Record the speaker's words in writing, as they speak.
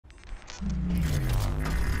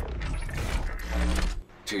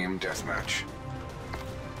Team deathmatch.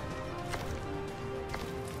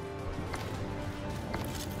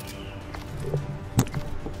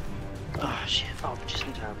 Oh shit, oh, just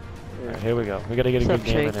in time. Alright, here we go. We gotta get a good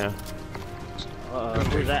game in here.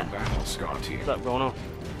 Who's that? Battle Scar team. What's up going on?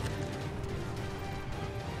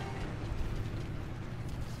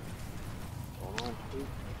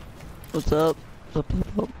 What's up? What's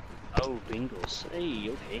up? Oh, Bengals. Hey,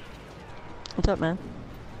 okay. What's up, man?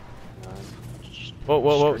 Whoa,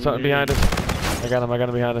 whoa, whoa, something behind us. I got him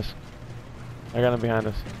behind us. I got him behind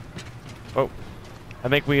us. Oh. I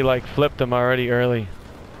think we like flipped him already early.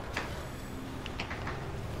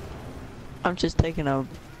 I'm just taking a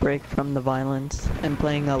break from the violence and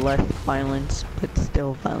playing a less violence but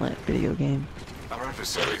still violent video game. Our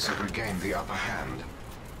adversaries have regained the upper hand.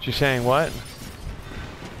 She's saying what?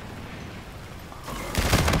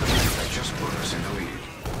 They just put us in the lead.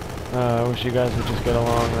 I wish you guys would just get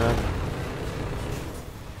along, man.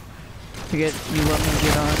 You want me to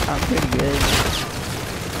get on? I'm pretty good.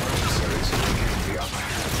 Our adversaries have regained the upper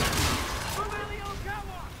hand.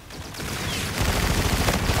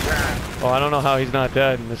 Oh, I don't know how he's not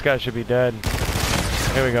dead. This guy should be dead.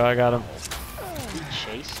 Here we go, I got him. You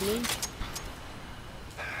chase me?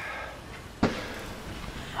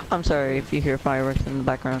 I'm sorry if you hear fireworks in the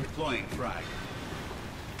background. Deploying frag.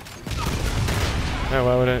 Yeah,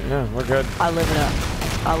 why would it? Yeah, we're good. I live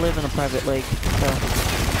in a private lake, so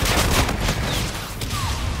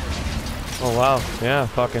Oh wow, yeah,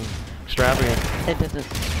 fucking extravagant. it doesn't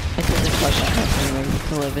cost that much anyway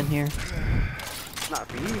to live in here. Not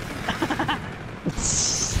for you.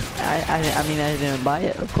 I mean I didn't buy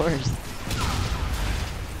it, of course.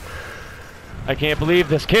 I can't believe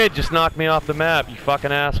this kid just knocked me off the map, you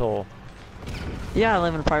fucking asshole. Yeah, I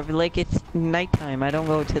live in a private lake. It's nighttime. I don't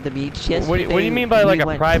go to the beach. Yesterday, What do you mean by like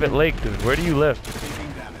we a private lake, dude? Where do you live?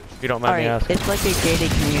 If you don't mind me Alright, asking. it's like a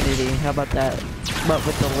gated community. How about that? But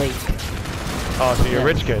with the lake. Oh, so you're a Yeah.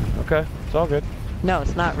 rich kid. Okay, it's all good. No,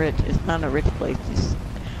 it's not rich. It's not a rich place.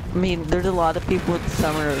 I mean, there's a lot of people with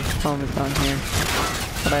summer homes on here.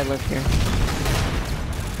 But I live here.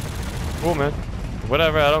 Cool, man.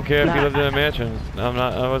 Whatever, I don't care if you Nah. lived in a mansion.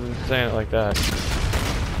 I wasn't saying it like that.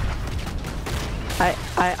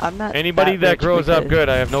 I'm not. Anybody that rich grows up because- good,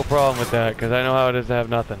 I have no problem with that, because I know how it is to have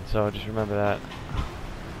nothing, so just remember that.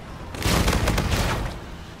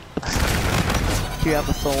 You have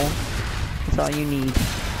a soul. That's all you need.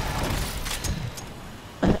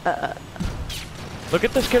 Look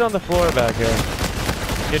at this kid on the floor back here.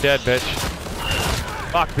 You're dead, bitch.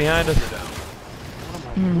 Fuck, behind us.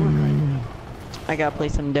 I gotta play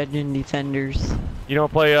some Dungeon Defenders. You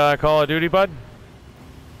don't play Call of Duty, bud?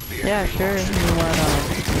 Yeah, sure. You want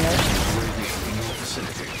yeah.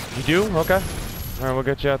 You do? Okay. Alright, we'll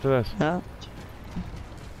get you after this. Huh?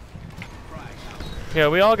 Yeah,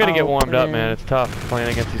 we all gotta get I'll warmed put up, in- man. It's tough playing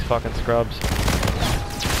against these fucking scrubs.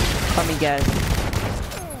 Let me guess.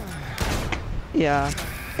 Yeah.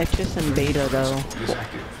 It's just in beta though. Is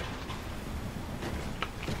active.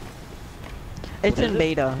 It's in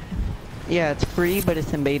beta. Yeah, it's free, but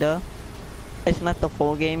it's in beta. It's not the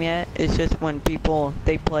full game yet. It's just when people,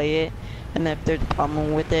 they play it, and if there's a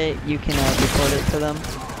problem with it, you can report it to them.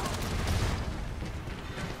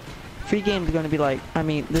 Free game's gonna be like, I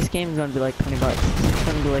mean, this game's gonna be like 20 bucks. It's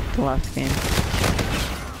gonna be like the last game.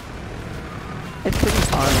 It's pretty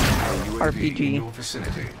fun. UAV in RPG. your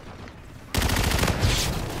vicinity.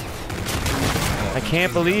 I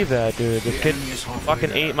can't believe that, dude. This kid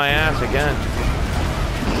fucking ate my ass again.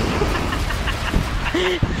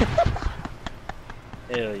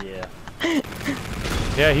 Hell yeah.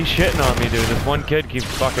 Yeah, he's shitting on me, dude. This one kid keeps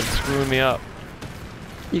fucking screwing me up.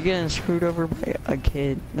 You're getting screwed over by a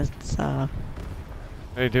kid. That's,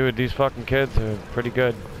 Hey, dude, these fucking kids are pretty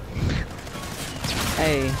good.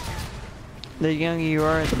 hey. The younger you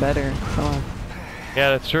are, the better. Come on. Yeah,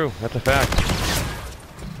 that's true. That's a fact.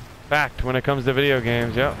 Fact when it comes to video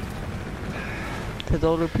games, yep. Because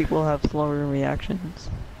older people have slower reactions.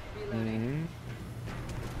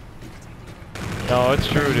 No, it's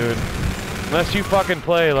true, dude. Unless you fucking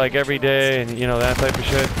play like every day and you know that type of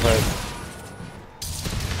shit, but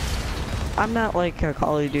I'm not like a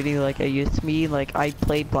Call of Duty like I used to be. Like I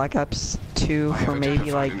played Black Ops 2 for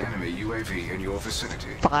maybe like An enemy UAV in your vicinity.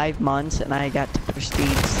 5 months, and I got to Prestige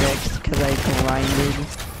 6 because I grinded,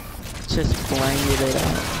 just grinded it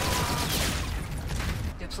out.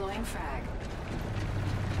 Deploying frag.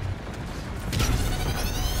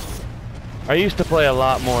 I used to play a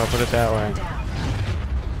lot more, put it that way.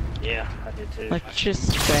 Yeah, I did too. Let's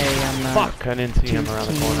just say I'm not. Fuck, I didn't see him around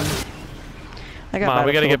the corner. I got Come on,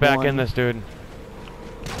 we gotta get back Battlefield in this, dude.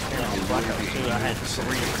 1. Black Ops 2, I had 3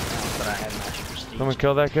 accounts that I had Master Prestige. Someone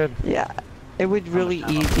kill that kid? Yeah, it was really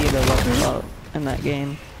easy to level up in that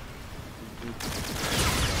game.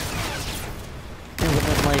 It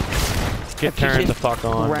wasn't like Get if you turned the just fuck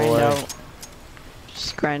on, grind boy. out,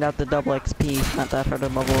 just grind out the double XP. It's not that hard to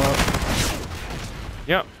level up.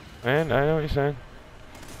 Yep, man, I know what you're saying.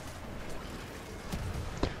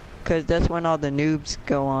 Cause that's when all the noobs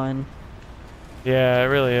go on. Yeah, it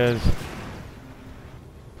really is.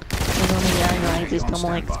 I just double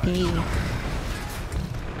XP.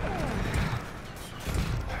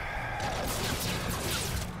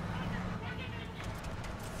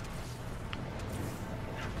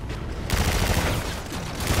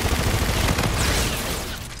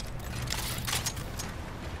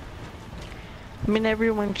 I mean,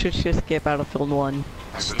 everyone should just skip Battlefield 1.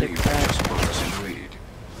 I Stick believe they that. just put us in the lead.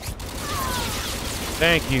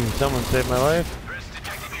 Thank you, someone saved my life.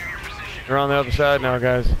 We're on the other side now,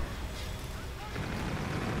 guys.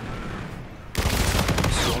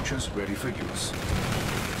 Soldiers ready for use.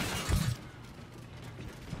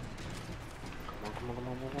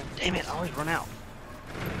 Damn it, I always run out.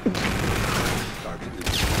 Target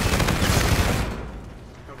the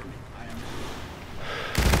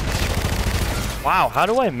Wow, how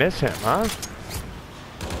do I miss him, huh?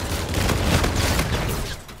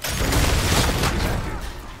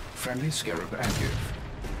 friendly scarab active.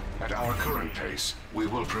 At our current pace, we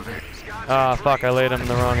will prevail. Ah, fuck, I laid him in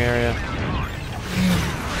the wrong area.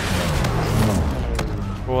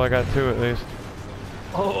 Cool, I got 2 at least.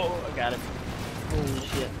 Oh, I got it. Holy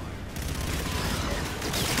shit.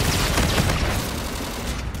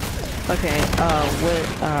 Okay,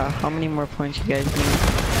 how many more points you guys need?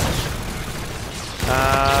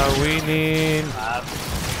 We need...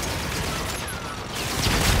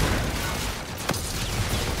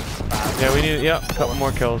 Yeah, we need, yep, a couple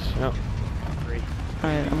more kills, yep.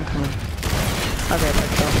 Alright, I'm coming. Okay,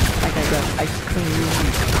 let's go. I gotta go. Ice cream.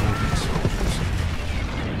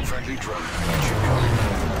 Friendly drone.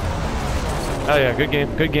 Oh yeah,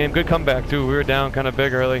 good game, good comeback too. We were down kind of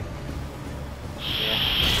big early.